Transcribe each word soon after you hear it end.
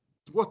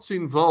what's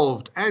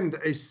involved, and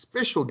a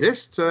special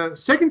guest,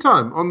 second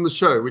time on the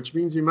show, which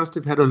means he must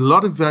have had a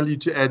lot of value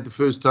to add the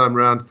first time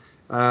round.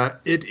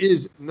 It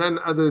is none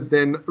other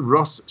than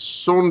Ross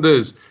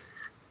Saunders.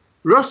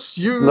 Ross,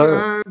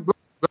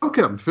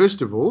 welcome,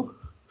 first of all.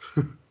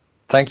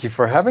 Thank you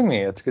for having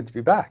me. It's good to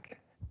be back.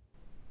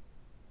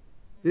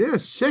 Yeah,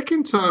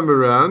 second time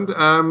around.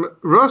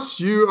 Ross,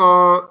 you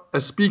are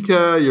a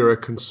speaker, you're a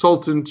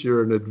consultant,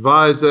 you're an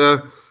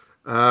advisor.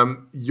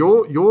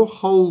 Your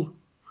whole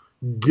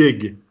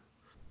gig,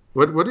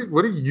 what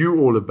are you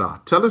all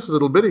about? Tell us a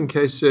little bit in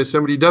case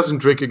somebody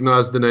doesn't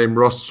recognize the name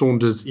Ross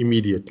Saunders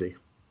immediately.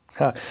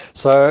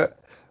 So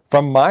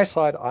from my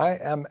side, I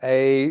am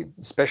a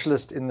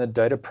specialist in the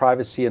data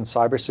privacy and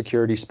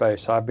cybersecurity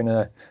space. I've been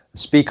a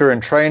speaker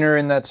and trainer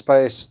in that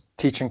space,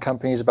 teaching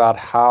companies about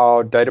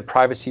how data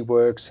privacy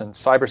works and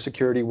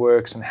cybersecurity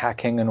works and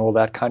hacking and all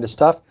that kind of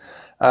stuff.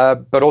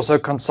 But also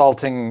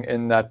consulting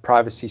in that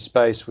privacy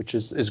space, which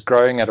is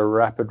growing at a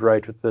rapid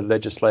rate with the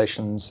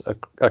legislations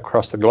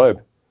across the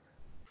globe.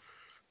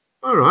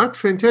 All right,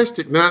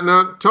 fantastic.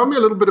 Now, tell me a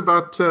little bit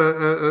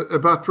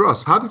about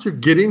Ross. How did you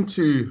get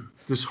into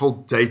this whole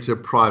data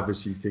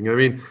privacy thing? I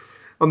mean,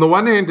 on the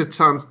one hand, it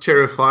sounds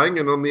terrifying,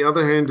 and on the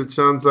other hand, it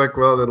sounds like,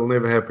 well, that'll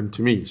never happen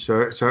to me.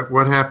 So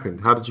what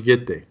happened? How did you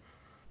get there?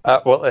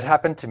 Well, it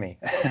happened to me.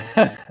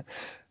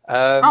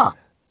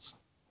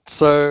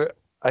 So,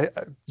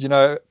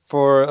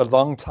 for a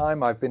long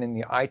time, I've been in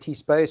the IT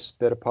space,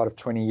 better part of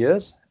 20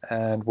 years,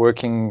 and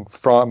working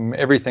from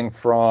everything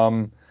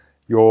from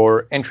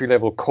your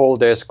entry-level call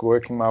desk,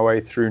 working my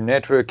way through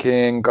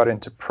networking, got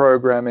into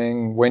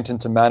programming, went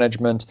into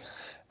management.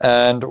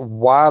 And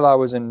while I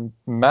was in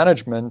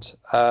management,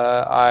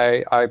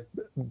 I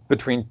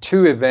between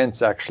two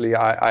events, actually,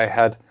 I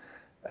had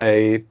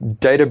a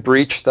data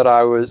breach that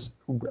I was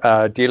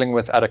dealing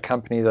with at a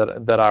company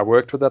that I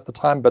worked with at the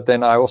time, but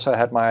then I also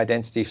had my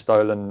identity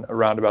stolen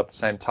around about the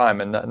same time,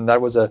 and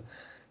that was a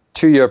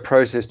 2-year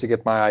process to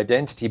get my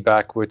identity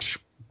back, which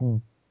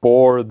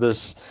bore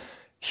this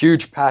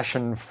huge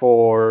passion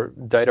for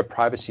data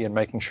privacy and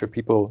making sure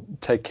people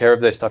take care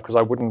of their stuff, because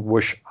I wouldn't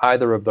wish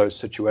either of those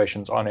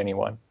situations on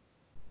anyone.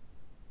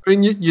 I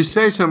mean, you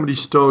say somebody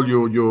stole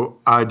your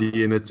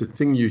ID, and it's a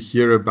thing you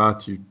hear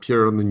about, you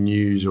hear on the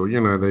news, or,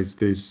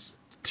 there's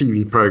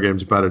TV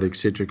programs about it, et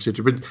cetera, et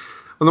cetera. But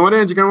on the one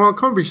hand, you go, well, it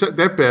can't be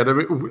that bad. I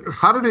mean,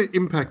 how did it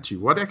impact you?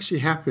 What actually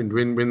happened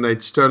when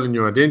they'd stolen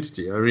your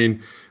identity? I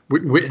mean,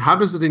 how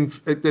does it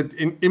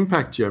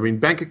impact you? I mean,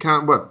 bank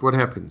account, what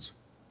happens?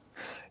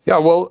 Yeah,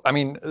 well, I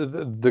mean,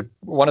 the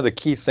one of the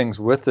key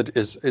things with it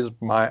is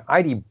my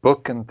ID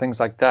book and things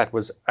like that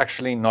was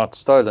actually not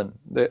stolen.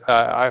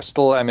 I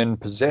still am in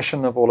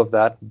possession of all of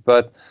that,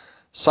 but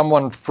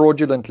someone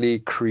fraudulently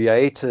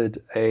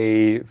created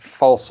a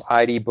false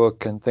ID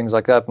book and things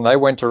like that, and they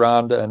went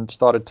around and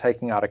started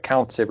taking out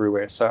accounts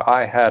everywhere. So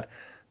I had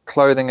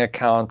clothing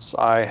accounts,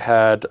 I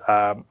had,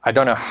 I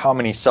don't know how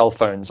many cell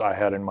phones I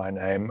had in my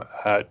name,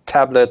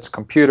 tablets,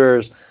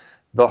 computers,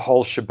 the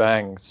whole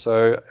shebang.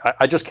 So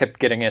I just kept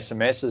getting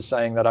SMSs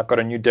saying that I've got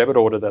a new debit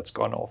order that's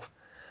gone off.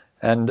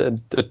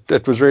 And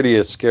it was really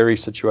a scary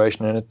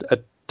situation. And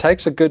it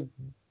takes a good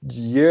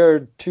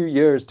 2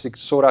 years to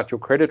sort out your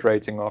credit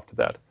rating after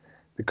that,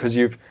 because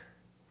you've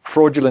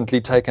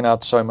fraudulently taken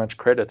out so much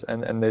credit,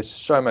 and there's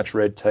so much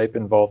red tape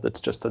involved.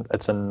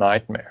 It's a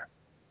nightmare.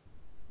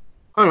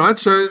 All right.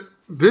 So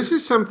this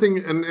is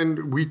something,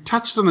 and we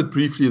touched on it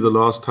briefly the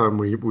last time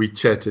we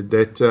chatted,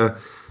 that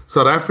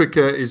South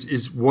Africa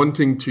is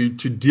wanting to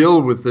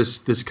deal with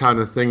this kind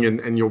of thing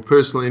and your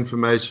personal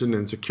information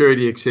and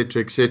security, et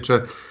cetera, et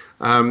cetera.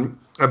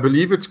 I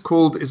believe it's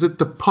called, is it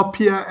the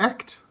POPIA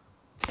Act?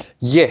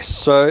 Yes,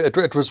 so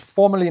it was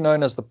formerly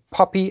known as the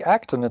POPI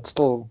Act, and it's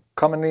still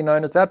commonly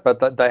known as that,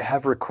 but they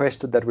have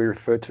requested that we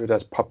refer to it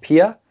as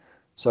POPIA,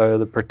 so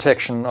the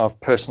Protection of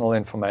Personal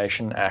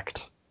Information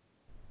Act.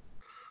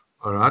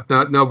 All right.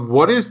 Now,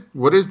 what is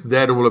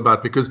that all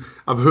about? Because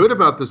I've heard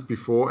about this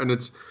before, and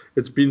it's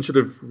been sort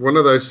of one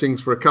of those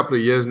things for a couple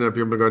of years now.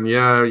 People have gone,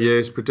 yeah,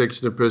 yes,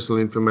 Protection of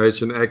Personal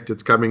Information Act.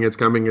 It's coming. We're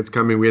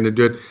going to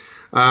do it.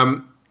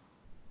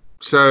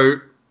 So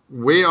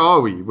where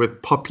are we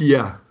with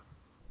POPIA?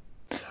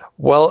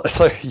 Well,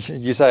 so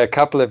you say a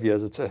couple of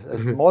years.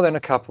 It's more than a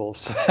couple.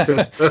 So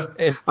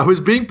I was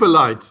being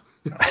polite.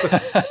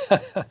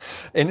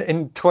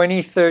 In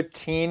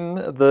 2013,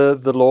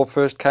 the law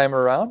first came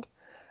around.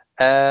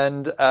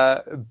 And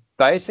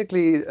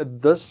basically,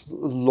 this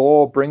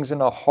law brings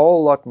in a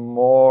whole lot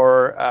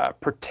more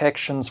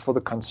protections for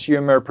the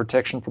consumer,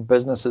 protection for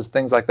businesses,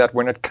 things like that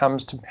when it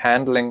comes to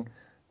handling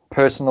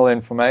personal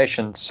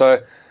information.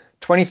 So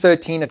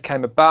 2013, it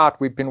came about.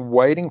 We've been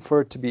waiting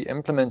for it to be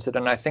implemented.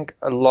 And I think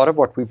a lot of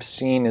what we've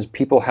seen is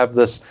people have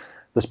this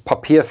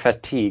POPIA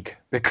fatigue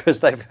because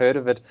they've heard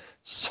of it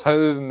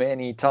so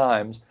many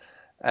times.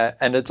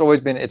 And it's always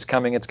been, it's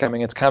coming.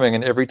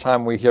 And every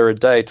time we hear a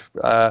date,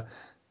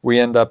 we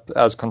end up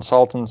as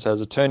consultants, as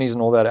attorneys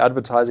and all that,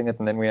 advertising it,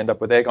 and then we end up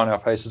with egg on our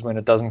faces when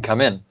it doesn't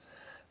come in.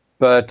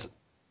 But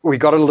we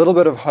got a little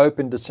bit of hope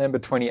in December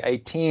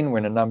 2018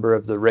 when a number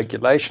of the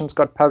regulations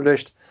got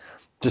published.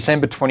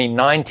 December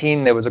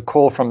 2019, there was a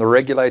call from the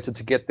regulator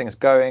to get things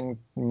going.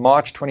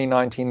 March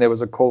 2019, there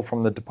was a call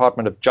from the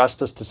Department of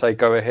Justice to say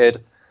go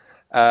ahead.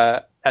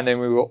 And then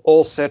we were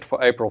all set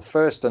for April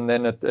 1st, and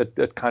then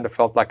it kind of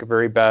felt like a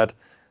very bad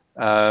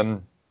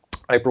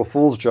April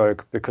Fool's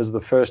joke because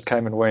the first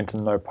came and went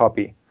and no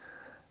Poppy.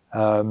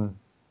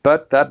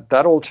 But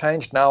that all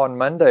changed now on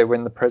Monday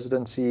when the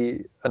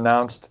presidency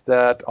announced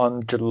that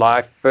on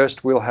July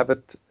 1st we'll have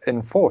it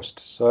enforced.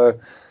 So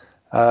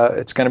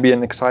it's going to be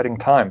an exciting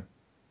time.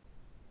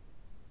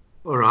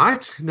 All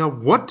right. Now,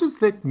 what does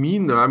that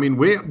mean, though? I mean,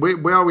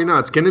 where are we now?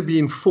 It's going to be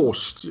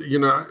enforced,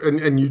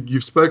 and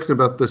you've spoken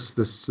about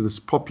this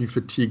poppy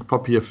fatigue,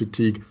 poppier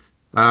fatigue.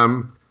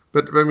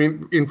 But I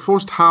mean,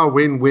 enforced how,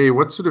 when, where?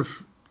 What sort of,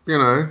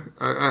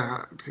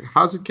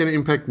 how's it going to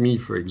impact me,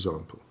 for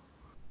example?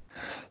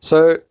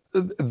 So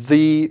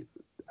the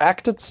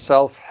Act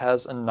itself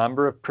has a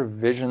number of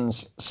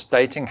provisions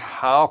stating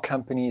how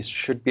companies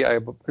should be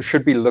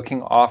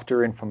looking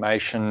after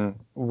information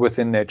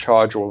within their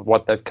charge or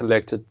what they've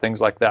collected, things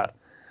like that.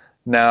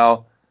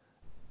 Now,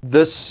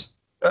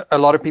 a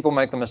lot of people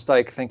make the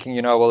mistake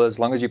thinking, well, as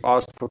long as you've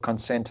asked for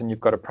consent and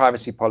you've got a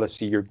privacy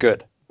policy, you're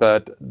good.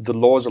 But the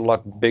law is a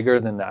lot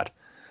bigger than that.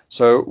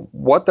 So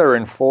what they're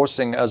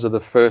enforcing as of the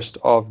 1st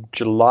of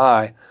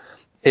July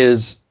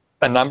is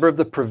a number of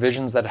the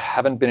provisions that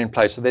haven't been in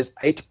place. So there's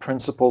 8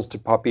 principles to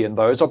Poppy, and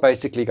those are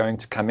basically going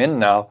to come in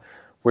now,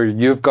 where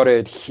you've got to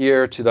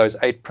adhere to those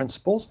 8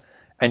 principles,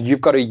 and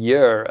you've got a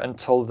year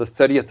until the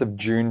 30th of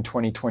June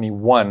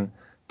 2021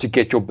 to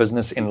get your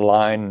business in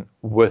line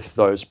with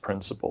those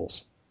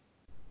principles.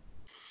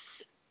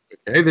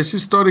 Okay, this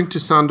is starting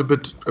to sound a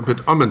bit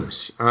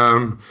ominous.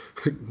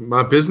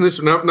 My business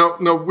now.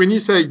 When you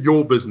say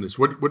your business,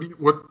 what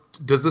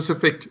does this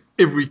affect?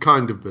 Every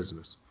kind of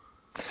business.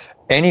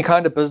 Any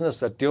kind of business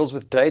that deals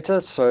with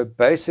data. So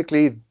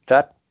basically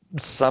that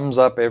sums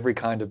up every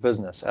kind of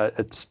business.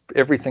 It's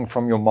everything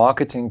from your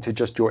marketing to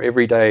just your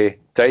everyday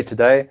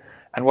day-to-day.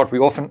 And what we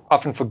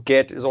often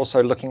forget is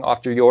also looking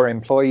after your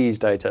employees'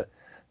 data.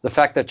 The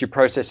fact that you're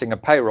processing a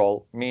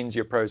payroll means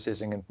you're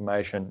processing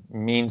information,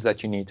 means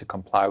that you need to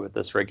comply with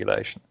this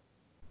regulation.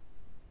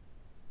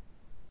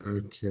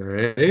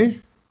 Okay.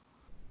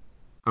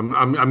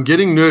 I'm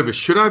getting nervous.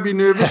 Should I be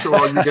nervous, or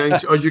are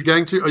you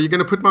going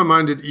to put my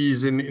mind at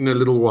ease in a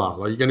little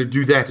while? Are you going to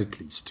do that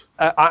at least?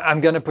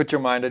 I'm going to put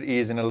your mind at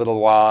ease in a little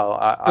while.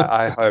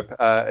 I hope.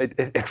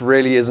 It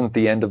really isn't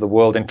the end of the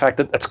world. In fact,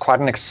 it's quite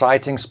an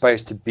exciting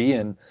space to be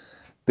in,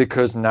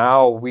 because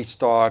now we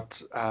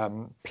start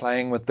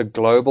playing with the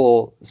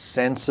global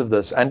sense of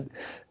this. And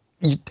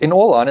in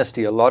all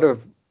honesty, a lot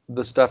of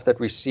the stuff that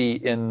we see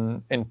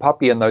in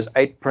Poppy and those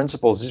 8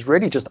 principles is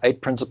really just 8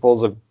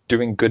 principles of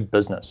doing good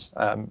business.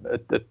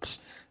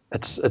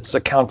 It's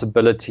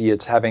accountability,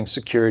 it's having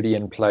security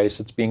in place,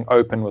 it's being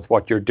open with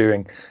what you're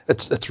doing.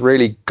 It's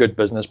really good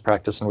business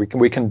practice, and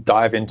we can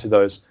dive into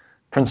those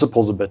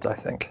principles a bit, I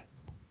think.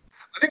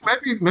 I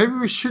think maybe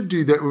we should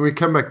do that when we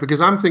come back,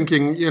 because I'm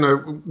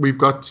thinking, we've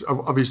got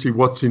obviously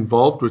what's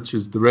involved, which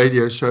is the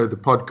radio show, the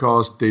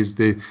podcast, there's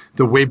the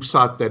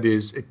website that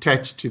is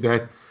attached to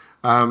that.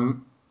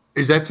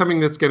 Is that something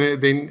that's going to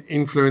then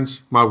influence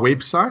my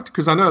website?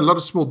 Because I know a lot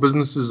of small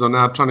businesses are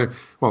now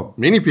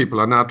many people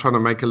are now trying to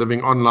make a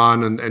living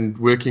online and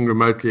working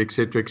remotely, et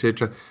cetera, et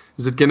cetera.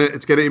 It's going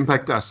to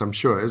impact us, I'm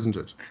sure, isn't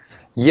it?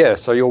 Yeah.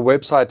 So your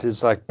website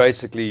is like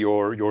basically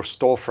your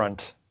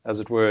storefront, as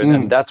it were,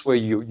 and that's where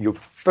you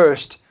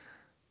first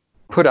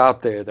put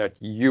out there that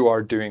you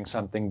are doing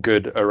something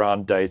good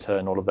around data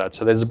and all of that.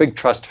 So there's a big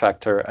trust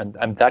factor,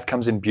 and that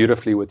comes in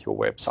beautifully with your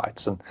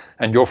websites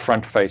and your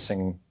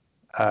front-facing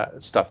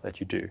stuff that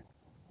you do.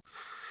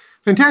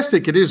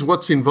 Fantastic. It is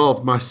What's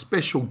Involved. My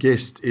special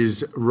guest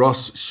is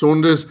Ross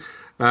Saunders.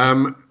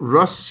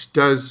 Ross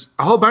does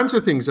a whole bunch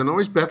of things and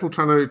always battle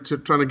trying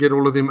to get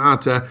all of them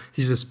out.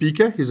 He's a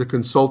speaker, he's a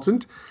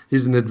consultant,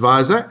 he's an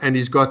advisor, and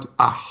he's got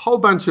a whole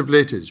bunch of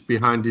letters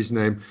behind his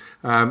name.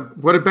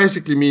 What it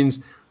basically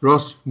means,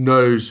 Ross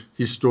knows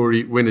his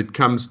story when it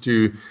comes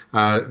to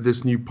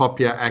this new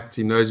POPIA Act.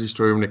 He knows his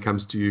story when it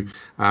comes to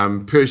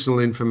personal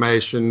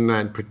information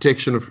and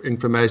protection of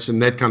information,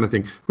 that kind of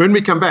thing. When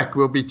we come back,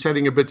 we'll be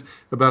chatting a bit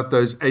about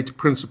those 8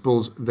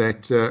 principles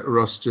that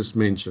Ross just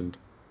mentioned.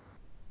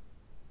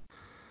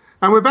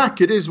 And we're back.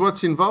 It is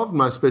What's Involved.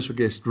 My special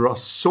guest,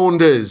 Ross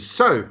Saunders.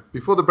 So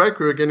before the break,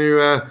 we were going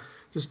to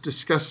just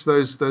discuss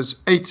those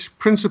 8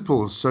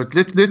 principles. So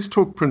let's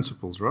talk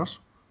principles, Ross.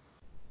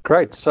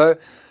 Great. So,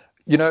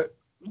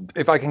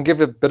 if I can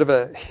give a bit of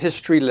a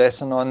history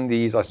lesson on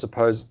these, I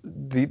suppose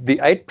the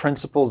 8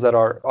 principles that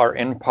are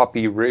in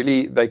Poppy,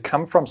 really, they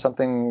come from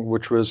something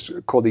which was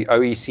called the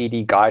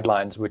OECD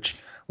guidelines, which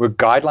were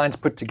guidelines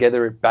put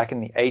together back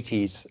in the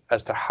 80s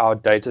as to how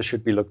data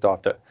should be looked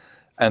after.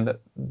 And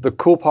the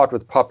cool part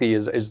with Poppy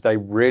is they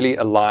really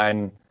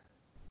align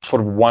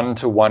sort of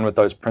one-to-one with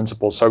those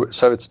principles. So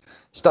it's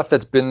stuff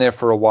that's been there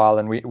for a while,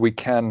 and we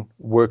can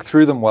work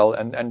through them well.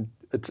 And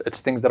it's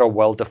things that are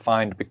well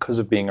defined because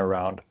of being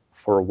around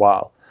for a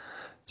while.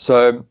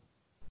 So,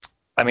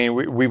 I mean,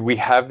 we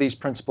have these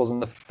principles,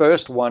 and the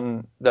first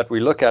one that we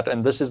look at,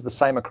 and this is the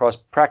same across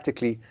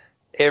practically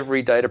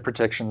every data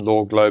protection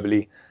law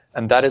globally,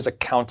 and that is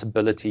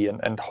accountability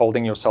and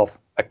holding yourself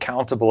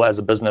accountable as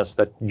a business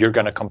that you're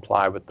going to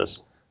comply with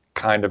this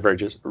kind of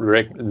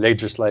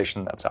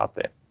legislation that's out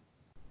there.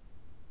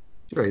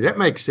 Sorry, that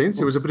makes sense.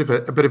 There was a bit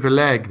of a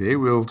lag there.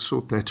 We'll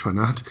sort that one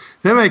out.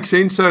 That makes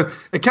sense. So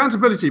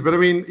accountability, but I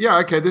mean, yeah,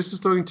 okay, this is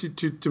starting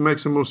to make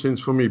some more sense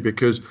for me,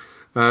 because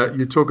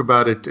you talk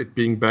about it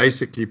being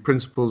basically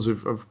principles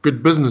of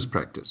good business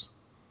practice.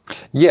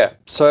 Yeah.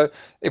 So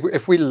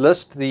if we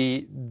list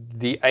the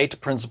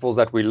 8 principles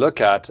that we look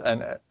at,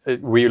 and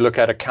we look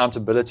at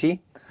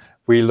accountability,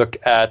 we look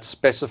at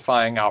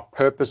specifying our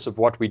purpose of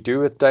what we do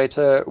with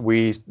data,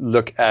 we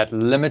look at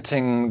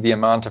limiting the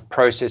amount of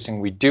processing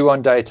we do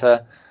on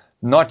data,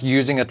 not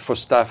using it for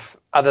stuff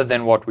other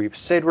than what we've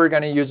said we're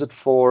going to use it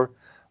for.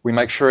 We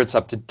make sure it's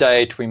up to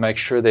date. We make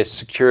sure there's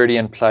security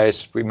in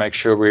place. We make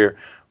sure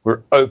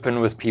we're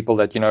open with people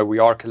that, we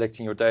are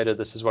collecting your data.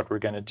 This is what we're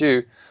going to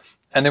do.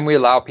 And then we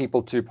allow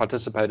people to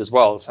participate as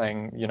well,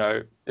 saying,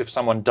 if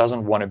someone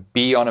doesn't want to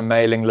be on a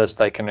mailing list,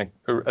 they can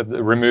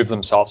remove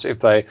themselves. If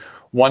they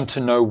want to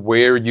know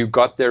where you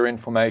got their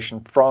information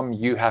from,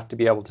 you have to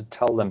be able to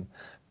tell them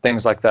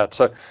things like that.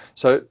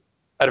 So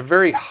at a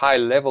very high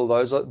level,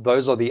 those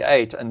are the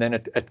 8, and then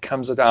it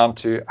comes down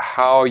to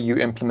how you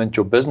implement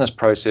your business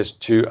process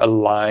to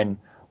align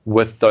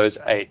with those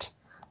 8,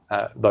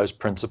 those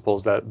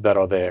principles that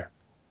are there.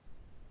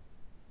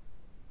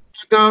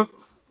 Now,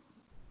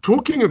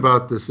 talking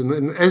about this,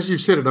 and as you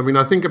said it, I mean,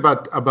 I think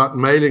about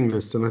mailing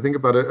lists, and I think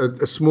about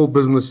a small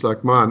business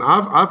like mine.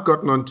 I've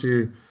gotten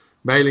onto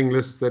mailing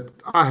lists that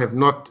I have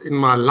not in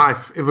my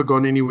life ever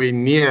gone anywhere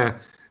near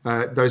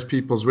those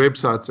people's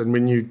websites. And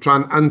when you try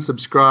and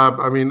unsubscribe,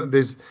 I mean,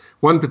 there's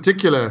one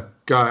particular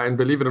guy, and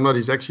believe it or not,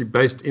 he's actually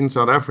based in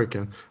South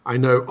Africa. I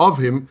know of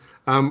him.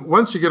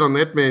 Once you get on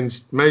that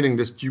man's mailing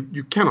list,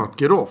 you cannot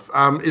get off.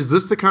 Is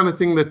this the kind of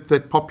thing that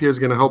Popya is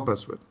going to help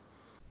us with?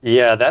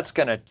 Yeah, that's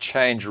going to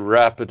change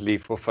rapidly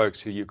for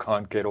folks who you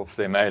can't get off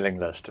their mailing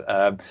list.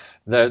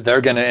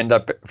 They're going to end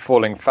up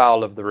falling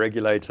foul of the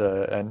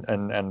regulator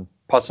and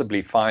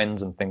possibly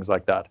fines and things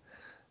like that.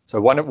 So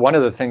one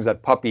of the things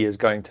that Popya is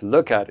going to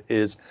look at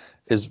is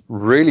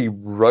really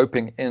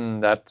roping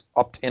in that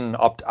opt-in,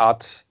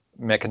 opt-out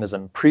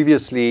mechanism.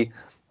 Previously,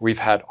 we've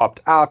had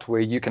opt-out where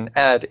you can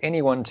add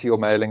anyone to your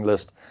mailing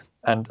list,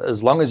 and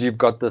as long as you've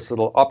got this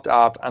little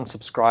opt-out,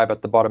 unsubscribe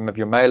at the bottom of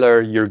your mailer,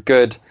 you're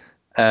good.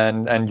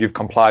 And you've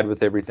complied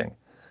with everything.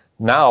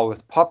 Now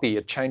with Popya,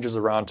 it changes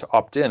around to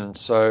opt-in.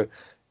 So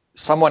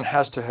someone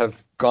has to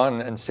have gone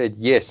and said,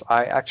 yes,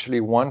 I actually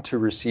want to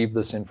receive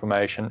this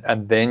information,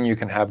 and then you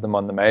can have them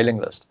on the mailing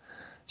list.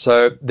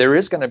 So there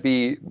is going to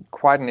be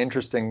quite an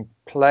interesting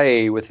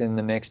play within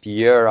the next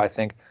year, I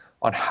think,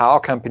 on how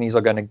companies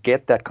are going to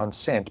get that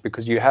consent,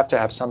 because you have to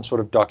have some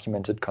sort of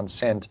documented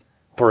consent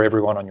for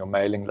everyone on your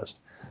mailing list.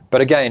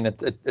 But again,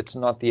 it's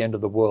not the end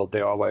of the world.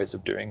 There are ways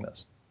of doing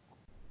this.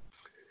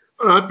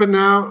 All right, but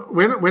now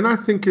when I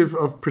think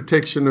of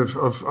protection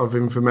of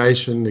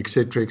information, et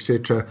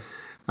cetera,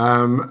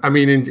 I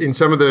mean, in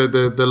some of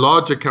the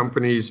larger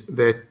companies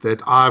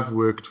that I've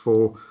worked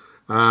for,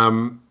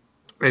 and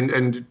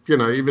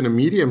even a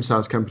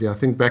medium-sized company, I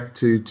think back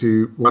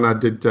to when I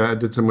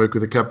did some work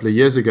with a couple of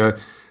years ago,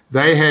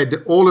 they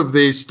had all of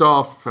their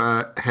staff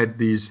had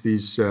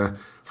these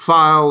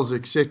files,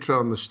 et cetera,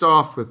 on the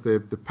staff with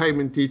the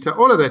payment detail.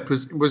 All of that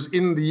was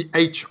in the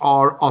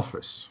HR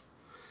office.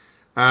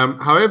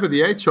 However,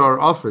 the HR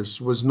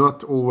office was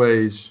not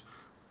always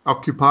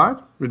occupied.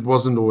 It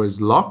wasn't always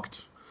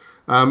locked.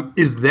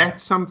 Is that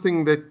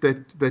something that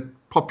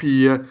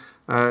Popya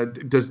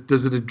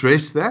does it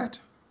address that?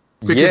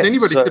 Because yes,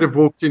 anybody could have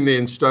walked in there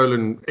and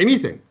stolen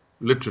anything,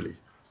 literally.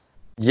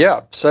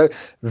 Yeah, so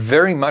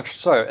very much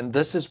so. And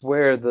this is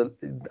where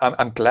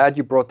I'm glad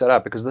you brought that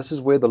up, because this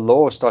is where the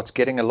law starts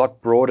getting a lot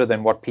broader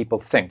than what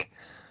people think.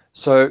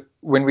 So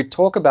when we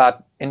talk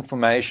about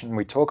information,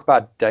 we talk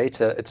about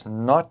data, it's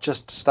not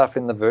just stuff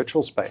in the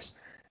virtual space.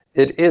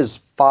 It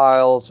is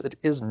files, it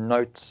is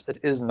notes, it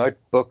is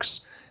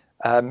notebooks.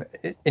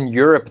 In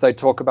Europe, they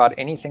talk about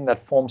anything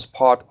that forms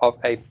part of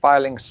a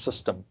filing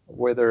system,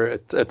 whether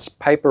it's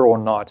paper or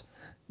not,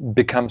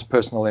 becomes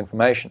personal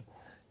information.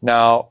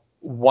 Now,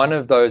 one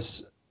of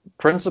those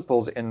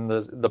principles in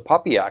the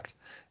Popya Act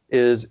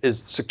is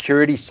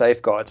security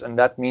safeguards, and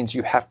that means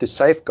you have to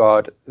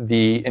safeguard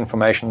the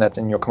information that's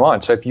in your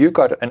command. So if you've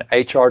got an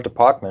HR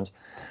department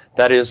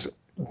that is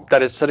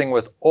sitting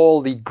with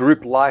all the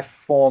group life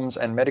forms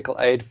and medical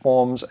aid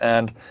forms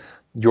and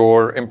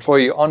your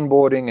employee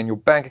onboarding and your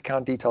bank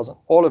account details and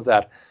all of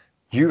that,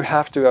 you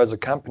have to, as a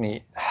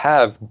company,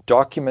 have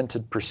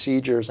documented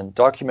procedures and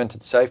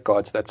documented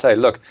safeguards that say,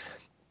 look,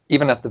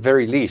 even at the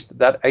very least,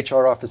 that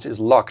HR office is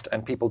locked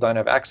and people don't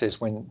have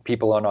access when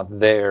people are not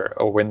there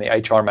or when the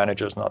HR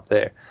manager is not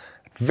there.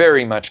 It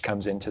very much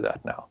comes into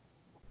that now.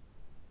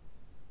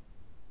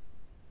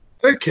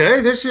 Okay,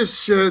 this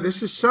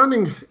is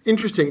sounding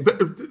interesting, but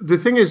the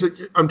thing is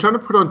that I'm trying to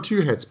put on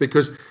two hats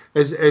because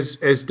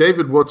as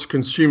David Watts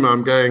consumer,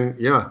 I'm going,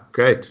 yeah,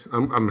 great,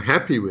 I'm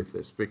happy with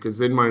this because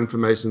then my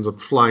information's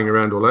not flying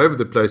around all over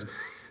the place.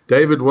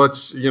 David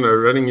Watts,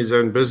 running his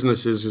own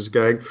businesses is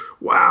going,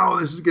 wow,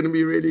 this is going to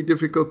be really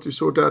difficult to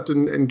sort out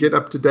and get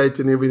up to date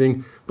and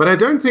everything. But I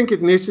don't think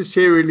it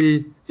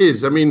necessarily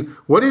is. I mean,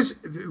 what is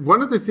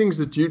one of the things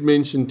that you'd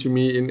mentioned to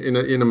me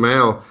in a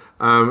mail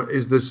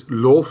is this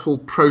lawful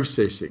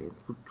processing.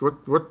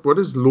 What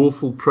is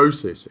lawful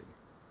processing?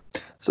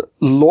 So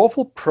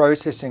lawful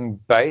processing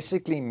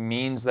basically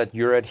means that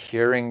you're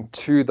adhering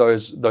to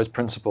those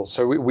principles.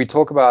 So we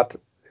talk about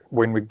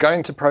when we're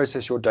going to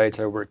process your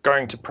data, we're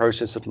going to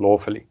process it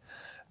lawfully.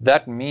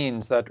 That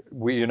means that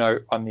we,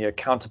 on the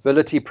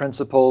accountability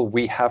principle,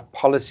 we have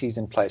policies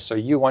in place. So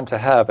you want to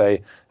have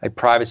a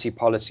privacy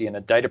policy and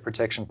a data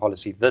protection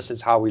policy. This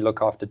is how we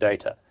look after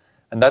data.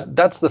 And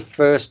that's the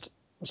first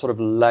sort of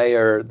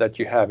layer that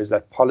you have, is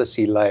that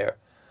policy layer.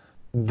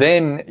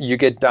 Then you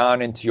get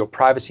down into your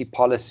privacy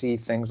policy,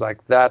 things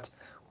like that,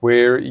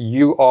 where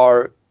you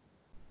are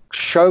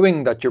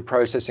showing that you're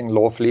processing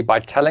lawfully by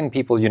telling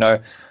people,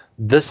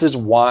 this is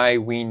why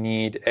we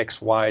need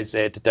X, Y,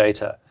 Z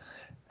data.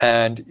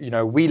 And,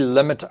 we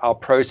limit our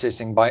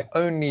processing by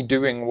only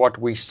doing what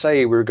we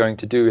say we're going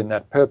to do in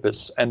that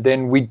purpose. And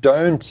then we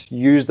don't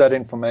use that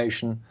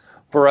information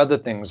for other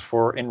things,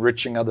 for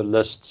enriching other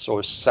lists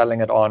or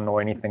selling it on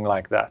or anything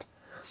like that.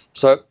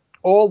 So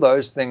all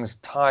those things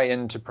tie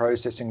into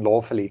processing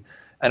lawfully.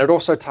 And it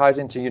also ties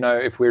into,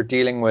 if we're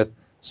dealing with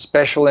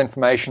special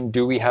information,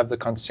 do we have the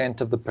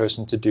consent of the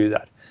person to do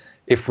that?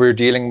 If we're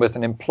dealing with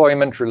an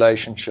employment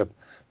relationship,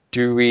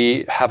 do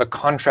we have a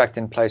contract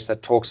in place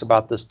that talks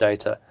about this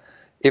data?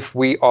 If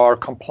we are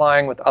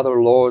complying with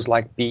other laws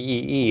like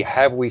BEE,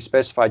 have we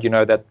specified,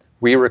 that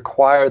we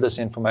require this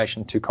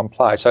information to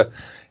comply? So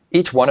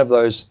each one of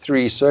those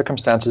three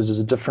circumstances is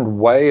a different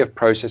way of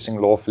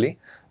processing lawfully,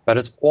 but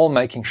it's all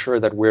making sure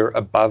that we're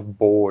above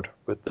board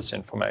with this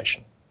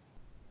information.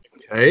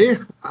 Okay.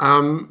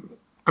 I'm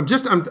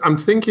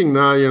thinking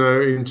now,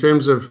 in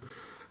terms of,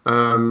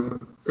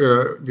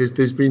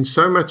 there's been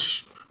so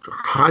much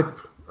hype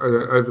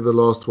over the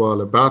last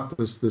while about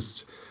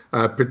this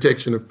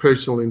protection of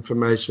personal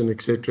information,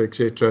 et cetera, et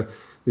cetera.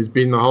 There's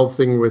been the whole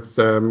thing with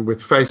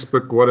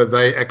Facebook. What are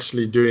they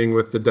actually doing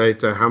with the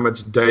data? How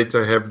much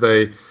data have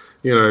they,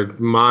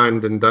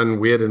 mined and done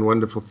weird and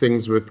wonderful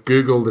things with?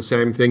 Google, the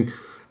same thing.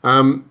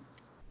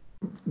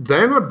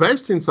 They're not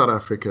based in South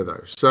Africa,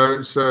 though.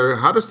 So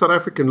how does South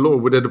African law,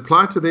 would it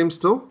apply to them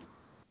still?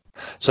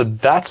 So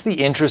that's the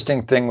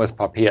interesting thing with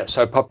POPIA.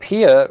 So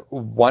POPIA,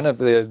 one of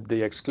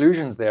the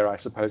exclusions there, I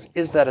suppose,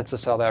 is that it's a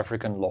South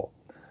African law.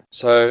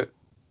 So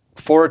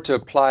for it to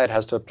apply, it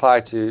has to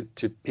apply to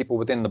people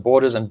within the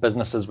borders and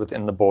businesses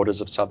within the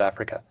borders of South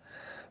Africa.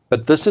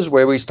 But this is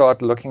where we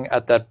start looking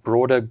at that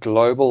broader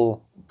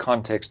global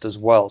context as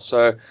well.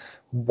 So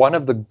one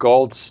of the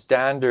gold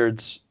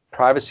standards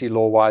privacy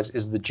law-wise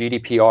is the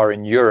GDPR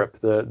in Europe,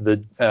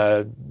 the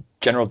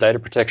General Data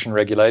Protection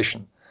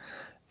Regulation.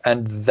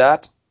 And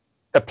that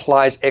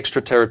applies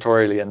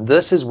extraterritorially. And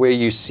this is where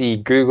you see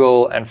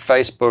Google and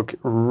Facebook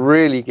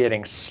really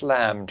getting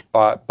slammed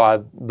by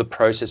the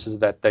processes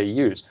that they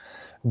use.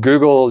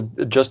 Google,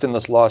 just in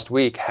this last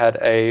week, had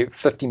a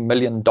 $50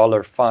 million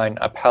fine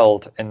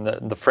upheld in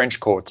the French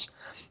courts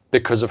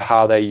because of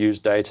how they use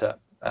data.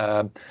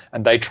 And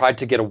they tried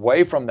to get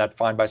away from that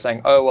fine by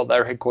saying, oh, well,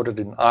 they're headquartered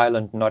in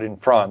Ireland, not in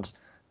France.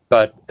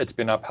 But it's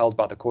been upheld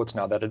by the courts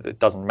now that it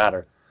doesn't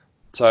matter.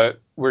 So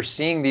we're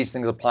seeing these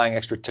things applying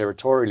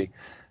extraterritorially.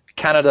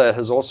 Canada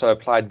has also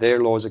applied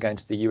their laws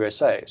against the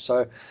USA.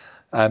 So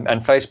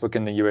and Facebook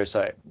in the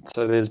USA.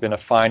 So there's been a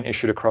fine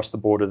issued across the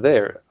border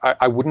there.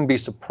 I wouldn't be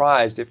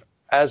surprised if,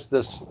 as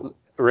this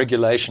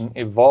regulation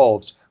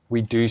evolves,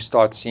 we do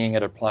start seeing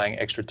it applying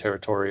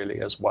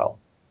extraterritorially as well.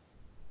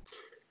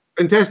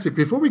 Fantastic.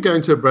 Before we go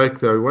into a break,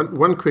 though,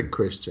 one quick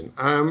question.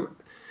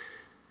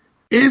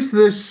 Is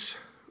this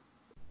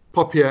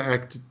POPIA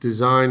Act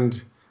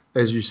designed,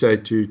 as you say,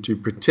 to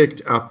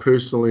protect our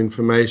personal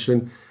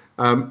information?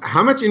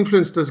 How much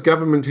influence does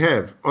government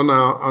have on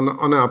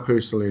our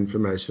personal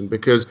information?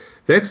 Because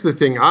that's the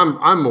thing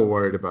I'm more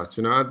worried about.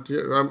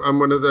 I'm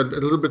one of a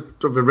little bit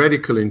of a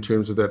radical in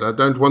terms of that. I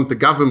don't want the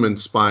government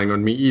spying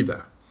on me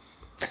either.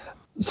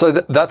 So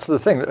that's the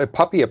thing.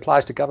 POPI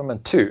applies to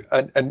government too,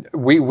 and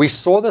we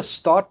saw this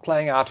start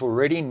playing out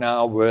already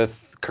now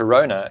with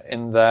Corona,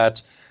 in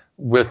that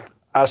with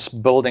us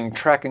building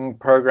tracking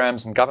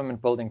programs and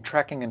government building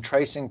tracking and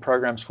tracing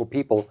programs for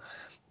people,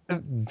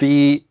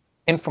 the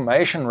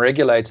information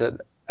regulator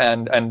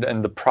and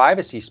the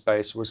privacy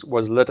space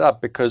was lit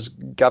up because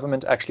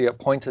government actually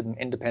appointed an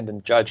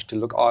independent judge to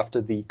look after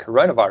the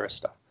coronavirus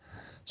stuff.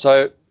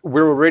 So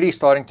we're already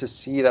starting to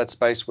see that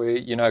space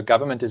where,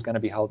 government is going to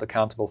be held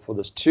accountable for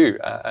this too.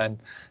 And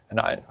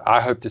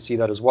I hope to see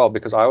that as well,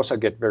 because I also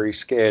get very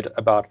scared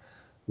about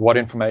what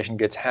information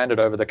gets handed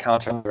over the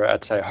counter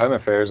at, say, Home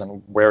Affairs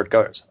and where it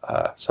goes.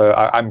 So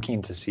I'm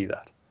keen to see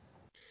that.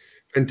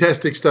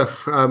 Fantastic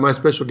stuff. My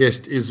special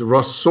guest is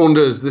Ross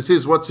Saunders. This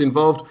is What's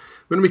Involved.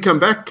 When we come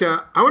back,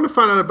 I want to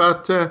find out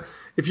about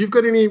if you've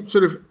got any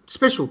sort of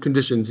special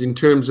conditions in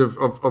terms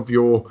of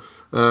your,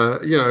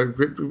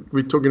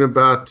 we're talking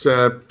about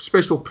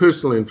special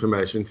personal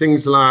information,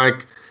 things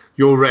like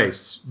your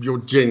race, your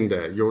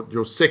gender,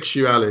 your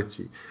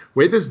sexuality.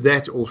 Where does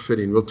that all fit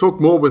in? We'll talk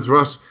more with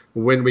Ross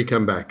when we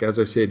come back. As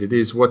I said, it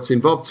is What's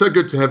Involved. So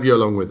good to have you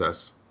along with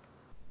us.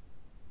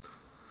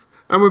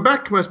 And we're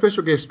back. My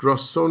special guest,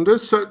 Ross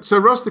Saunders. So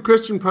Ross, the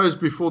question posed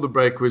before the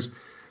break was,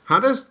 how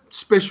does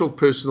special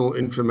personal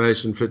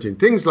information fit in?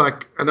 Things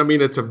like, and I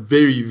mean, it's a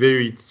very,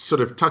 very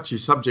sort of touchy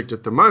subject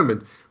at the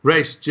moment,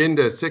 race,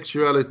 gender,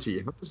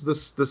 sexuality. How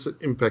does this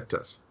impact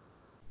us?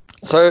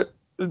 So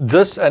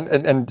this,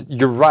 and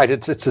you're right,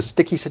 it's a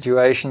sticky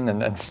situation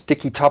and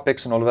sticky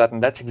topics and all of that,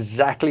 and that's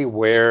exactly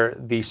where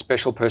the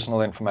special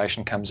personal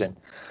information comes in.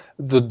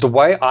 The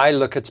way I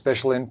look at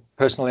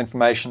personal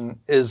information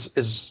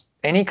is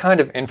any kind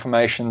of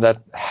information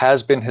that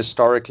has been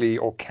historically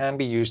or can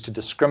be used to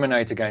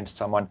discriminate against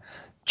someone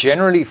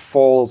generally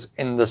falls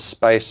in the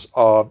space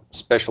of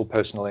special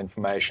personal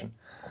information.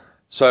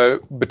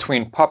 So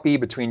between POPI,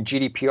 between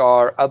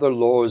GDPR, other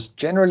laws,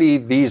 generally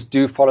these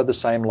do follow the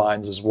same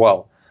lines as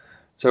well.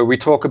 So we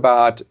talk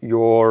about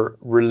your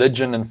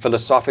religion and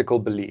philosophical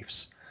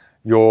beliefs,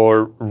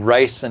 your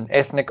race and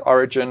ethnic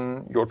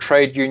origin, your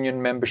trade union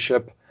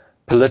membership,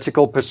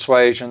 political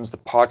persuasions, the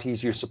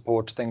parties you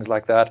support, things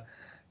like that,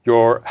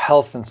 your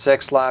health and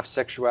sex life,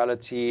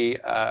 sexuality,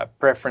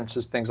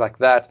 preferences, things like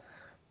that,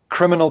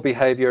 criminal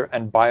behavior,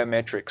 and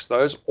biometrics.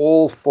 Those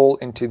all fall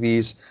into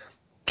these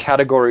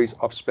categories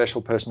of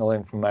special personal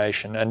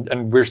information.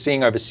 And we're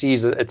seeing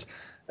overseas that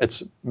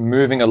it's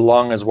moving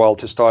along as well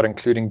to start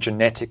including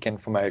genetic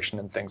information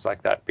and things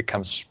like that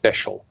becomes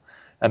special.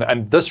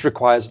 And this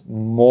requires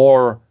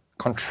more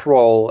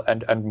control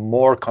and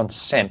more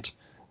consent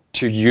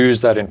to use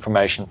that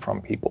information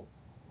from people.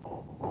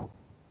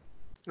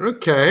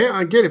 Okay,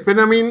 I get it. But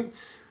I mean,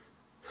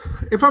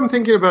 if I'm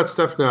thinking about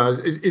stuff now,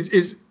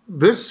 is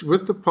this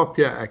with the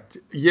POPIA Act?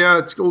 Yeah,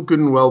 it's all good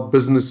and well.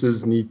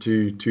 Businesses need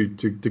to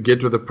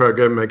get with the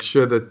program, make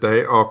sure that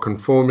they are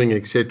conforming,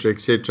 etc.,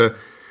 etc.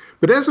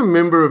 But as a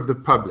member of the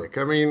public,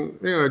 I mean,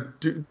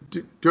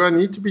 do I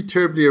need to be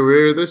terribly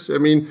aware of this? I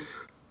mean,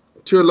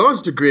 to a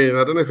large degree, and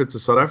I don't know if it's a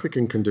South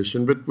African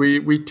condition, but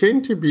we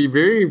tend to be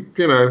very,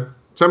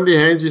 somebody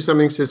hands you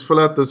something, says, fill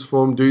out this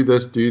form, do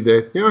this, do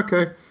that. Yeah,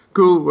 okay.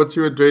 Cool, what's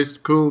your address?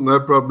 Cool, no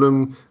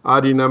problem,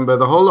 ID number,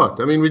 the whole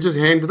lot. I mean, we just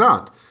hand it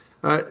out.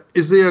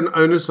 Is there an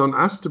onus on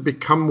us to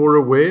become more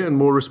aware and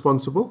more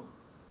responsible?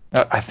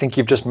 I think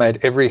you've just made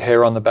every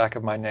hair on the back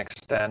of my neck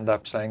stand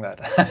up saying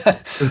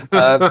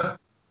that.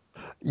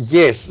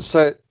 Yes,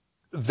 so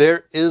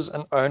there is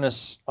an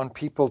onus on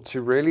people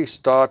to really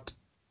start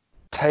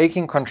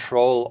taking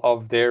control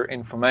of their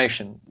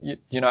information.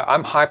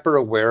 I'm hyper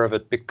aware of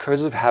it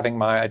because of having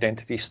my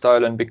identity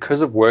stolen, because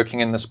of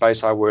working in the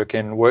space I work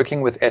in, working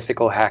with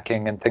ethical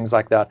hacking and things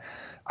like that.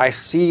 I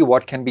see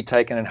what can be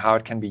taken and how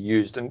it can be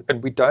used.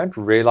 And we don't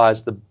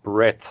realize the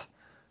breadth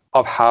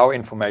of how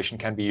information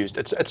can be used.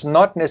 It's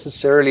not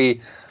necessarily,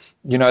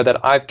 that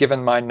I've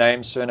given my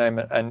name, surname,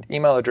 and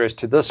email address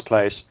to this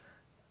place.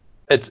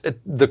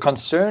 The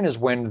concern is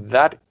when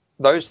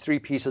those three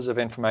pieces of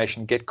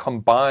information get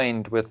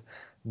combined with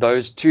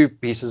those two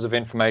pieces of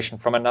information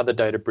from another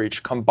data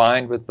breach,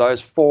 combined with those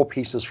four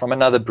pieces from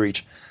another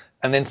breach.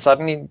 And then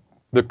suddenly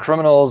the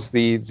criminals,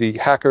 the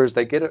hackers,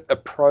 they get a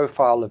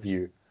profile of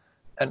you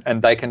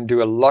and they can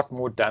do a lot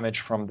more damage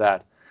from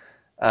that.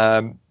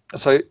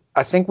 So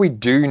I think we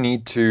do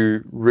need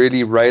to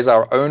really raise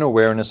our own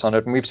awareness on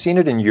it. And we've seen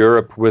it in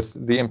Europe with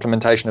the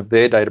implementation of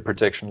their data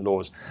protection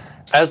laws.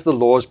 As the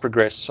laws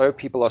progress, so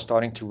people are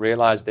starting to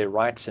realize their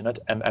rights in it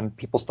and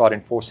people start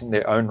enforcing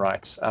their own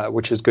rights,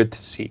 which is good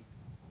to see.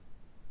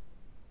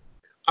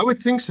 I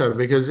would think so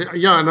because,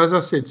 and as I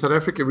said, South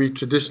Africa, we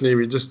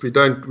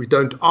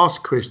don't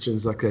ask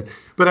questions like that.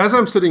 But as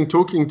I'm sitting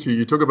talking to you,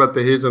 you talk about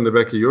the hairs on the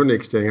back of your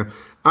neck standing up.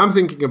 I'm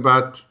thinking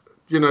about,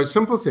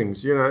 simple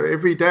things.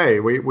 Every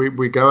day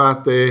we go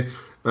out there,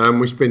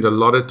 we spend a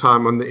lot of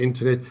time on the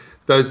internet.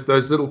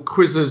 Those little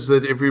quizzes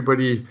that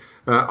everybody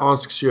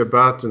asks you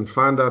about and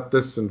find out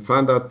this and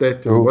find out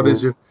that and what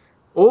is your,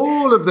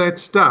 all of that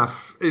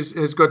stuff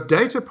has got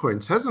data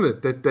points, hasn't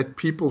it? That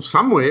people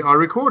somewhere are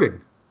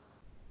recording.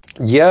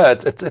 Yeah,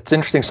 it's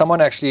interesting.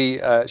 Someone actually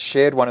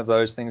shared one of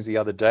those things the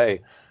other day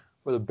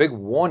with a big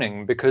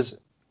warning because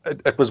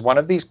it was one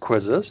of these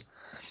quizzes,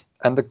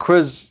 and the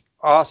quiz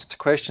asked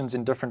questions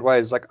in different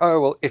ways, like,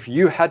 oh, well, if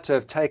you had to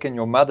have taken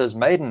your mother's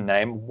maiden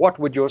name, what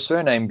would your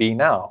surname be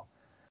now?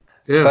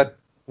 Yeah. But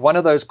one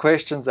of those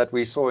questions that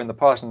we saw in the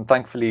past, and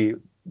thankfully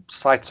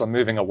sites are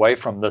moving away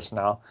from this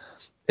now,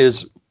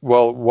 is,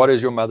 well, what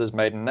is your mother's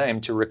maiden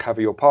name to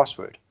recover your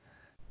password?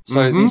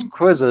 So these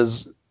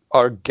quizzes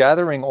are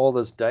gathering all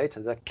this data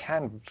that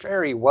can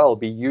very well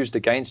be used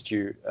against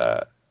you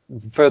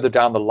further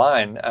down the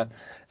line.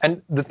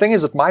 And the thing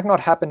is, it might not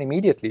happen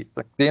immediately.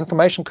 Like, the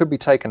information could be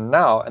taken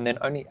now and then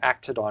only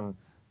acted on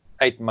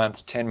 8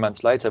 months, 10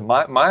 months later.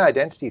 My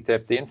identity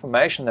theft, the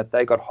information that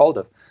they got hold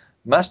of,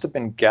 must have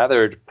been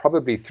gathered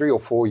probably 3 or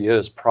 4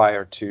 years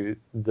prior to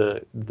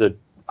the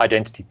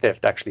identity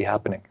theft actually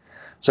happening.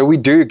 So we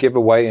do give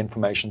away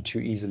information too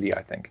easily,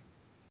 I think.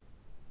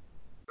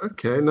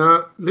 Okay,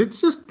 now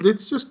let's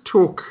just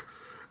talk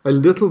a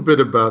little bit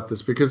about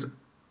this, because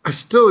I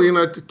still,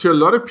 to a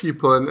lot of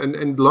people,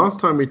 and last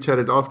time we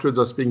chatted afterwards,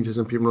 I was speaking to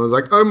some people, and I was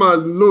like, oh my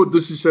Lord,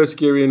 this is so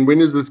scary, and when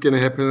is this going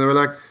to happen? And they were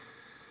like,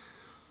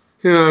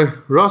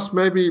 Ross,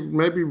 maybe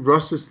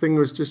Ross's thing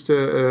was just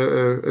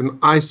an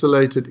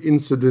isolated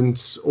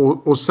incident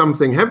or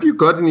something. Have you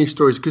got any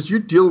stories? Because you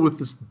deal with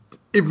this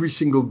every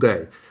single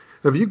day.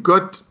 Have you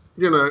got,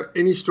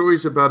 any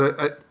stories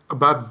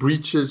about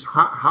breaches?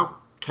 How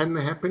can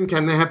they happen?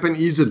 Can they happen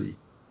easily?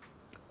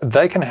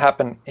 They can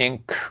happen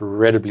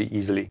incredibly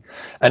easily.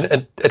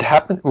 And it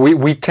happens.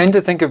 We tend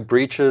to think of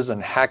breaches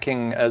and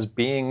hacking as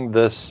being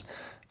this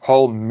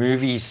whole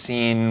movie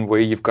scene where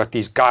you've got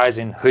these guys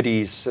in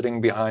hoodies sitting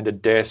behind a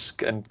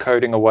desk and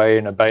coding away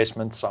in a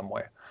basement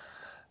somewhere.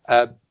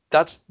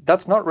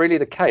 That's not really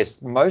the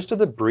case. Most of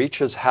the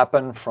breaches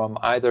happen from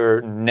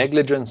either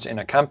negligence in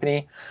a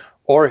company,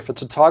 or if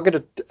it's a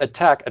targeted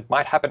attack, it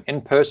might happen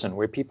in person,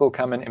 where people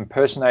come and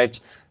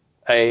impersonate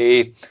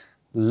a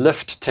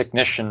lift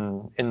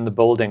technician in the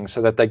building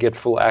so that they get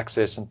full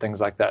access and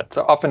things like that.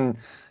 So often,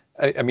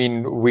 I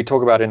mean, we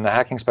talk about in the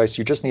hacking space,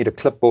 you just need a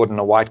clipboard and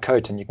a white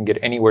coat and you can get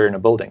anywhere in a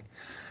building.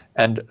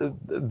 And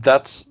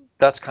that's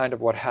kind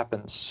of what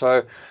happens.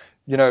 So,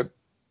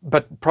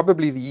 but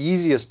probably the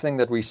easiest thing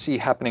that we see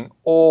happening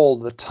all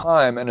the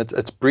time, and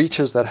it's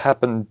breaches that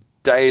happen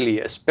daily,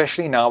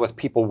 especially now with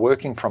people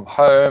working from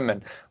home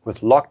and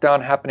with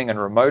lockdown happening and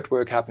remote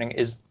work happening,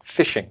 is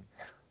phishing.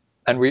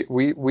 And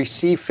we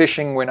see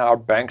phishing when our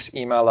banks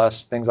email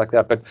us, things like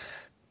that. But,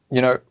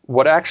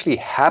 what actually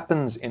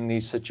happens in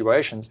these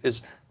situations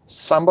is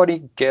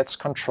somebody gets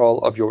control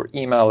of your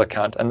email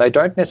account, and they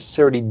don't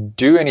necessarily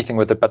do anything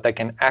with it, but they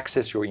can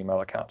access your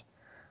email account.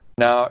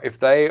 Now, if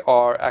they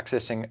are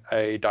accessing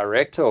a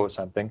director or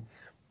something,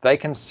 they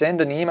can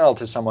send an email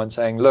to someone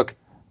saying, look,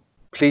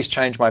 please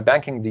change my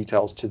banking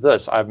details to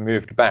this. I've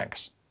moved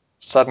banks.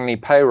 Suddenly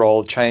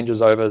payroll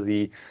changes over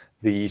the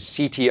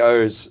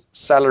CTO's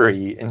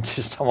salary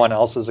into someone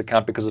else's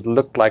account because it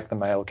looked like the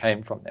mail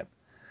came from them.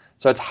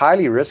 So it's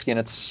highly risky, and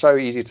it's so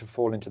easy to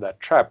fall into that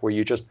trap where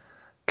you just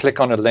click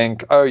on a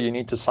link, oh, you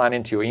need to sign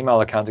into your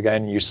email account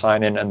again, and you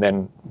sign in, and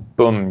then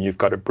boom, you've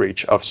got a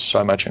breach of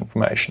so much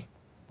information.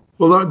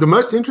 Well, the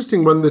most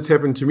interesting one that's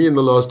happened to me in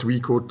the last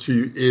week or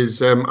two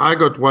is I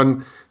got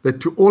one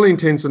that to all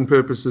intents and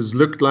purposes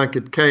looked like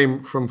it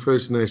came from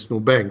First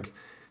National Bank,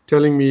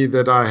 telling me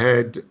that I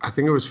had, I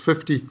think it was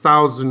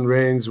 50,000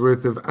 rands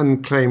worth of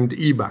unclaimed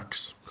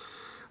e-bucks.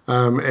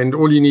 And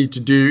all you need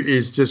to do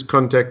is just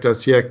contact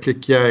us here,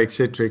 click here,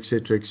 etc.,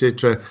 etc.,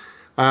 etc.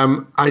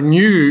 I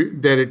knew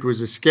that it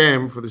was a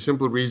scam for the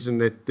simple reason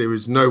that there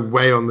was no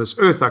way on this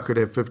earth I could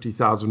have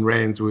 50,000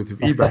 rands worth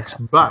of e-bucks.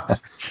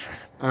 But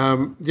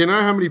you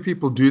know how many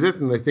people do that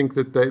and they think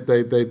that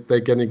they're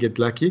going to get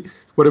lucky?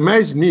 What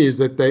amazed me is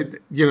that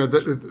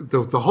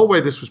the whole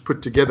way this was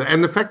put together,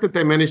 and the fact that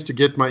they managed to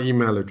get my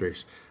email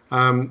address,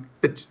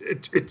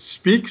 it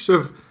speaks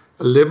of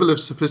a level of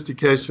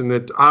sophistication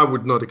that I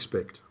would not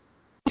expect.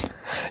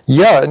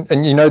 Yeah,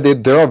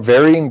 and there are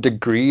varying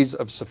degrees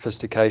of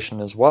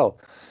sophistication as well.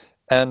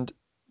 And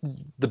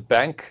the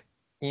bank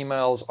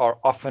emails are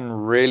often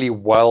really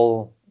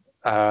well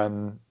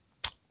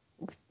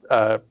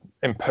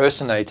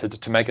impersonated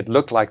to make it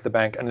look like the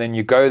bank. And then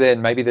you go there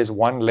and maybe there's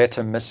one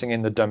letter missing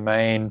in the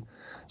domain.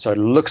 So it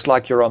looks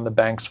like you're on the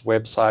bank's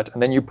website.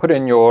 And then you put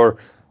in your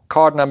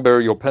card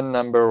number, your PIN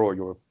number, or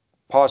your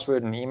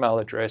password and email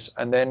address,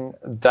 and then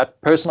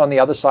that person on the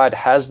other side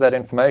has that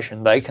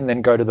information. They can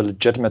then go to the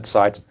legitimate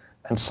site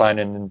and sign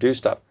in and do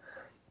stuff.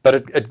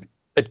 But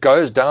it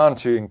goes down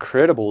to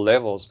incredible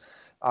levels.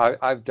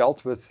 I've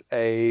dealt with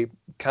a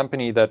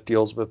company that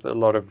deals with a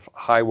lot of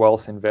high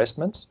wealth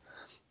investments,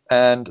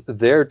 and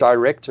their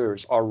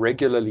directors are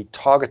regularly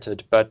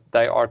targeted, but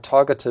they are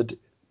targeted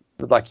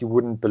like you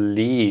wouldn't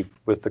believe,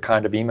 with the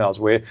kind of emails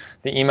where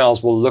the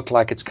emails will look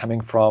like it's coming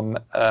from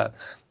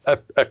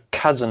a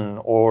cousin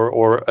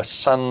or a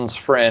son's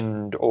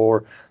friend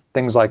or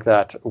things like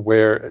that,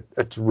 where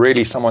it's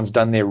really someone's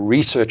done their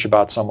research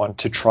about someone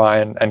to try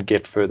and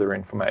get further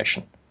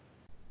information.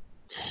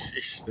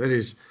 Jeez, that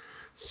is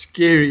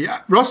scary.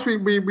 Ross,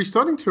 we're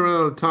starting to run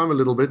out of time a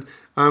little bit.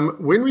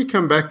 When we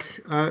come back,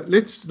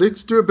 let's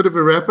do a bit of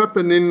a wrap up,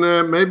 and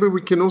then maybe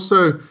we can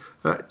also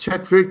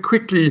chat very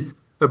quickly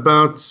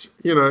about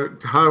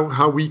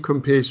how we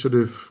compare sort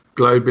of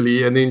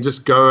globally, and then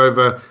just go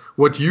over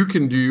what you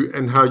can do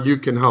and how you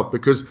can help.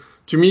 Because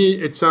to me,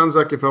 it sounds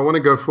like if I want to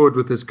go forward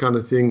with this kind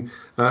of thing,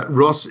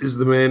 Ross is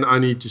the man I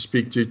need to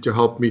speak to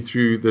help me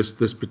through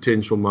this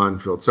potential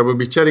minefield. So we'll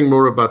be chatting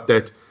more about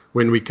that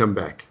when we come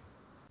back.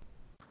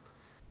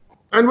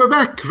 And we're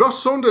back.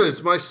 Ross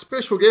Saunders, my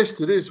special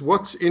guest. It is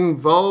What's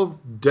Involved,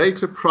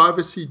 data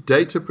privacy,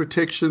 data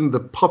protection,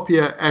 the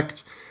POPIA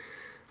Act.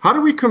 How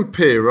do we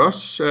compare,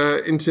 Ross,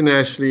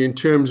 internationally in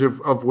terms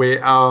of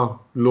where our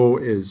law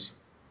is?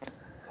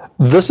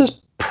 This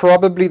is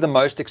probably the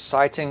most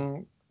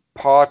exciting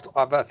part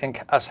of, I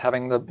think, us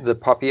having the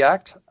POPI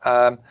Act.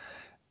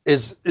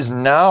 Is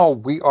now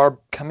we are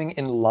coming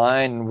in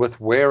line with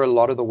where a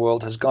lot of the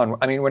world has gone.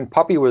 I mean, when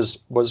POPI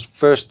was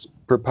first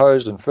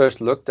proposed and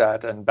first looked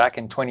at, and back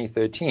in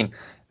 2013,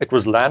 it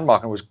was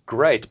landmark and it was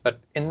great.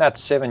 But in that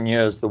 7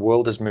 years, the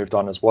world has moved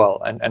on as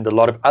well, and a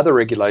lot of other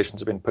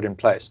regulations have been put in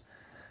place.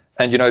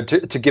 And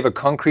to give a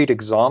concrete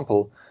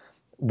example,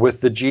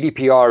 with the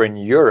GDPR in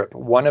Europe,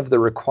 one of the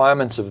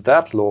requirements of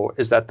that law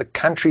is that the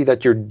country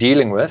that you're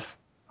dealing with,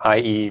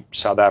 i.e.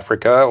 South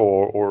Africa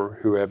or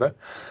whoever,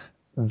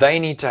 they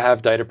need to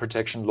have data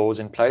protection laws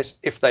in place.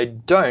 If they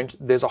don't,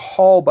 there's a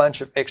whole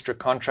bunch of extra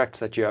contracts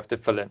that you have to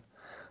fill in.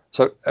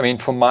 So, I mean,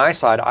 from my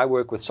side, I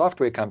work with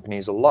software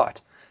companies a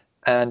lot,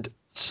 and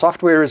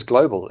software is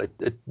global.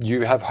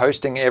 You have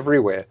hosting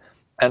everywhere.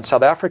 And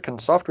South African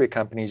software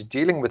companies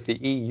dealing with the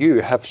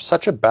EU have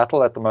such a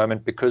battle at the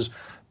moment because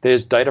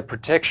there's data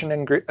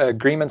protection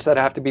agreements that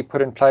have to be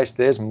put in place.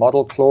 There's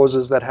model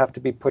clauses that have to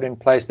be put in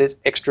place. There's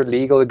extra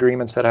legal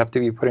agreements that have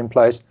to be put in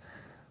place.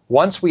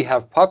 Once we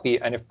have POPI,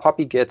 and if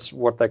POPI gets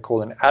what they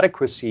call an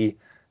adequacy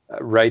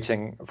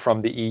rating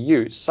from the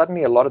EU,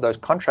 suddenly a lot of those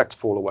contracts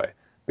fall away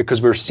because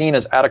we're seen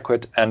as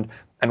adequate and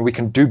we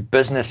can do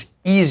business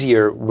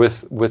easier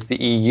with the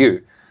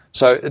EU.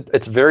 So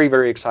it's very,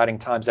 very exciting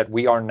times that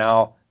we are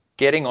now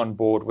getting on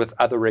board with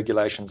other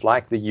regulations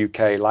like the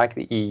UK, like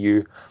the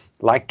EU,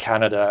 like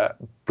Canada,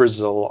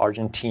 Brazil,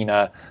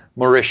 Argentina,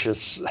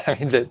 Mauritius. I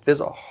mean,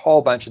 there's a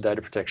whole bunch of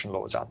data protection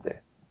laws out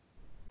there.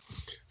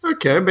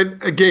 Okay,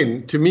 but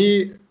again, to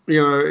me,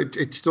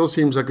 it still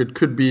seems like it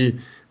could be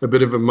a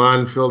bit of a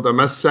minefield. I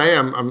must say,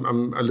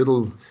 I'm a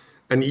little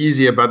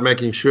uneasy about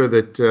making sure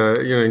that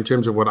in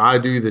terms of what I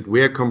do, that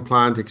we're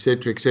compliant,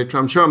 etc., etc.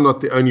 I'm sure I'm not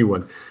the only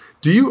one.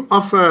 Do you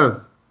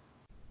offer?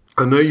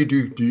 I know you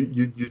do.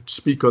 You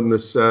speak on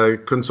this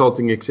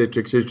consulting,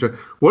 etc., etc.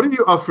 What are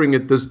you offering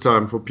at this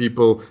time for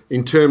people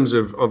in terms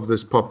of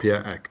this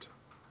POPIA Act?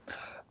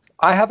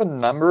 I have a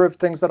number of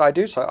things that I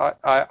do. So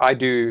I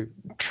do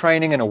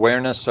training and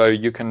awareness, so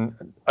you can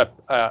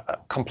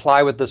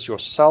comply with this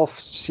yourself,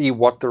 see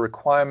what the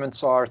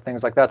requirements are,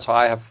 things like that. So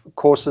I have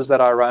courses that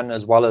I run,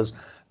 as well as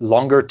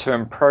longer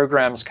term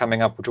programs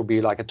coming up, which will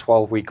be like a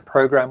 12-week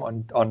program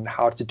on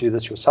how to do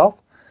this yourself.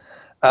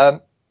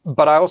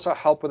 But I also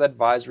help with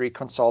advisory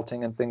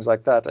consulting and things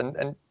like that.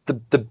 And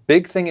the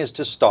big thing is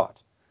to start.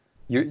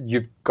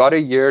 You've got a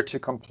year to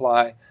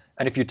comply.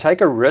 And if you take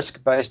a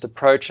risk-based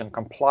approach and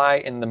comply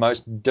in the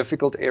most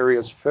difficult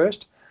areas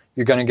first,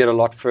 you're going to get a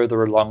lot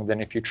further along than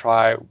if you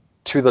try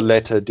to the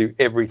letter, do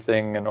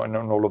everything and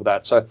all of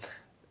that. So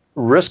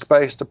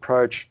risk-based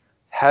approach,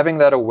 having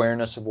that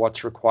awareness of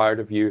what's required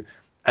of you,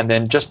 and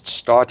then just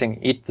starting,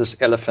 eat this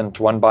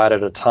elephant one bite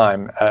at a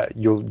time,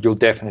 you'll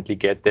definitely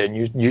get there.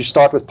 And you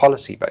start with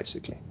policy,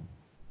 basically.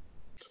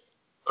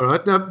 All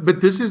right. Now,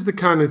 but this is the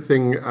kind of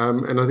thing,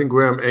 and I think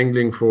where I'm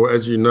angling for,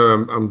 as you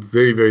know, I'm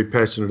very, very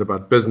passionate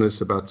about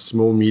business, about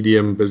small,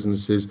 medium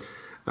businesses.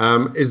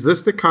 Is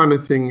this the kind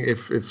of thing,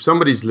 if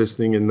somebody's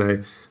listening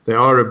and they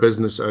are a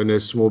business owner,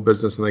 a small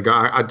business, and they go,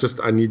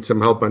 I need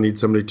some help, I need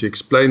somebody to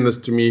explain this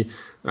to me,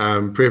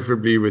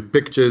 preferably with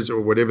pictures or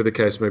whatever the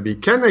case may be,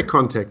 can they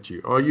contact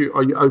you? Are you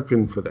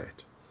open for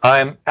that?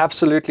 I'm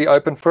absolutely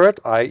open for it.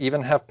 I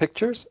even have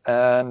pictures,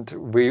 and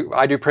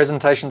I do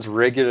presentations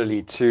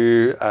regularly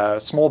to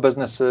small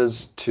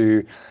businesses,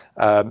 to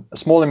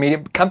small and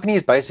medium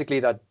companies,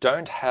 basically, that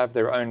don't have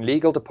their own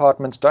legal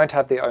departments, don't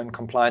have their own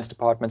compliance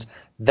departments.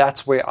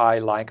 That's where I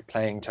like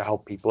playing to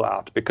help people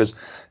out, because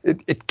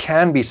it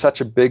can be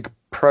such a big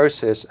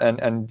process,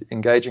 and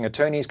engaging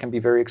attorneys can be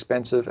very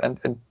expensive,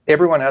 and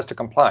everyone has to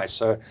comply.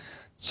 So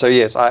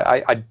yes,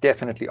 I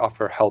definitely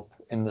offer help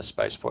in this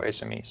space for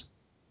SMEs.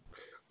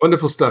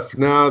 Wonderful stuff.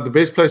 Now, the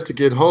best place to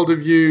get hold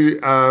of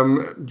you,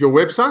 your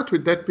website,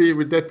 would that be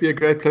a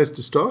great place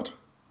to start?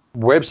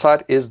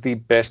 Website is the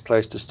best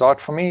place to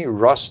start for me,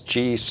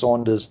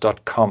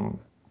 rossgsaunders.com.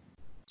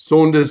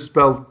 Saunders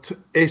spelled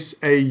Saunders,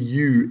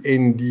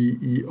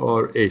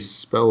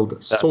 spelled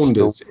that's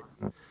Saunders.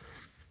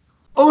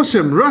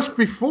 Awesome. Ross,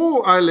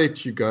 before I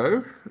let you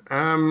go,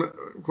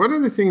 one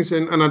of the things,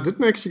 and I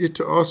didn't actually get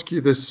to ask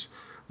you this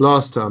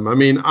last time. I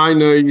mean, I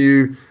know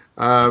you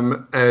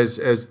as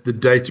the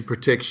data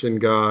protection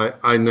guy.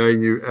 I know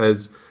you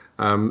as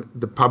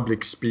the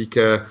public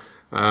speaker.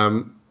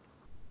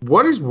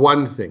 What is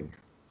one thing,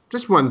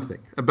 just one thing,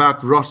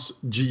 about Ross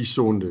G.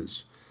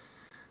 Saunders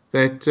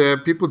that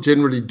people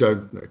generally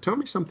don't know? Tell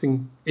me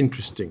something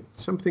interesting,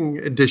 something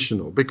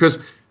additional, because,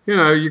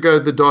 you go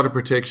the data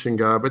protection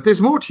guy, but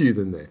there's more to you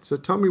than that. So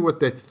tell me what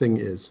that thing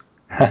is.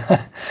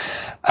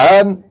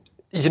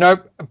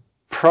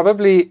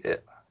 Probably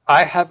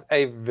I have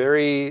a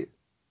very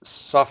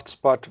soft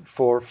spot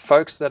for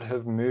folks that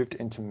have moved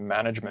into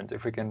management,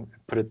 if we can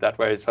put it that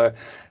way. So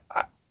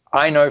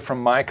I know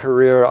from my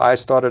career, I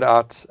started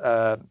out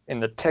in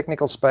the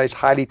technical space,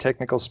 highly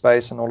technical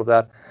space and all of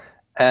that.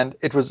 And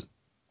it was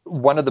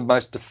one of the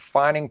most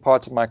defining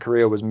parts of my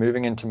career was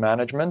moving into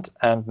management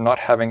and not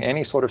having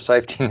any sort of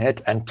safety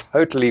net and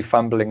totally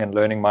fumbling and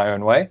learning my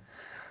own way.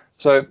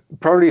 So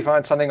probably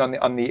find something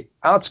on the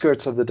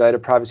outskirts of the data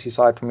privacy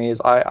side for me is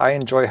I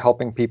enjoy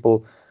helping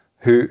people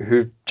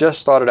who've just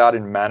started out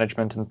in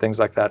management and things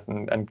like that,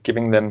 and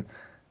giving them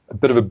a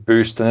bit of a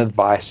boost and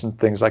advice and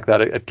things like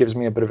that. It gives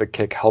me a bit of a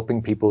kick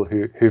helping people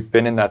who've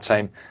been in that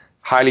same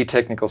highly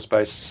technical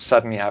space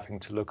suddenly having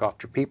to look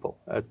after people.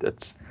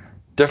 It's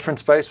different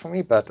space for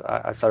me, but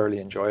I thoroughly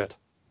enjoy it.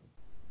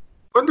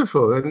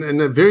 Wonderful,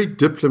 and a very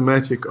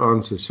diplomatic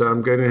answer. So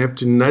I'm going to have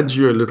to nudge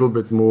you a little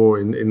bit more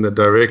in the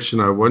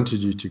direction I wanted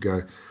you to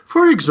go.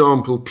 For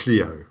example,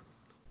 Clio.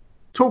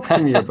 Talk to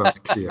me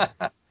about Clio.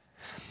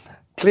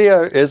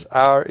 Clio is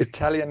our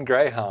Italian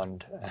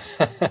greyhound.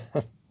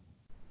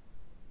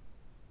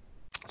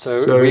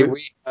 So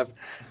we have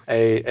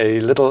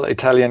a little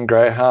Italian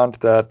greyhound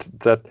that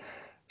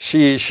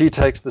she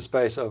takes the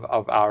space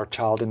of our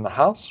child in the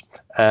house,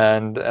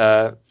 and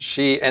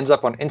she ends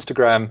up on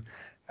Instagram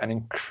an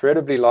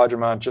incredibly large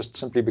amount just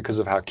simply because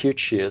of how cute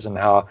she is and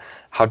how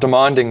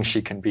demanding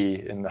she can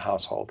be in the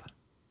household.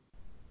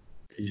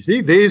 You see,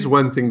 there's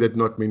one thing that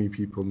not many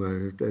people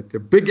know. That the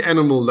big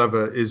animal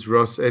lover is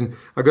Ross, and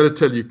I got to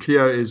tell you,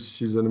 Clio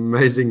she's an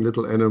amazing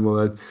little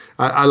animal.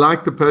 I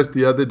liked the post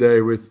the other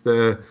day with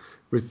her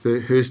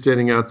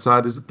standing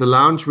outside. Is it the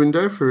lounge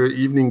window for an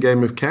evening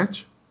game of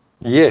catch?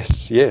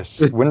 Yes,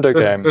 window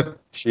game.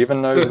 She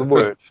even knows the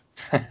word.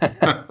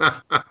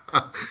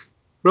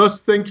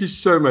 Ross, thank you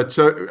so much.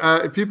 So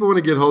if people want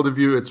to get hold of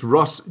you, it's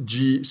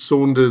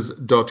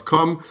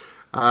rossgsaunders.com.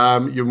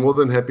 You're more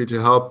than happy to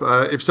help.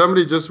 If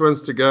somebody just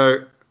wants to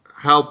go,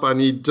 help, I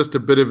need just a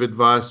bit of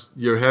advice,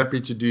 you're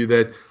happy to do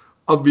that.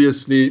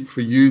 Obviously,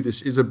 for you,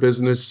 this is a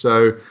business,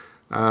 so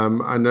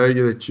I know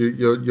that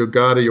you're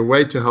out of your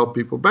way to help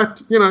people,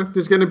 but,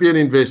 there's going to be an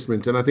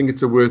investment, and I think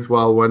it's a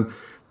worthwhile one.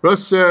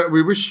 Ross,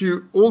 we wish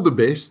you all the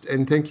best,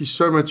 and thank you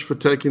so much for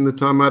taking the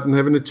time out and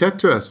having a chat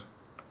to us.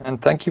 And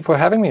thank you for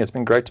having me. It's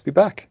been great to be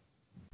back.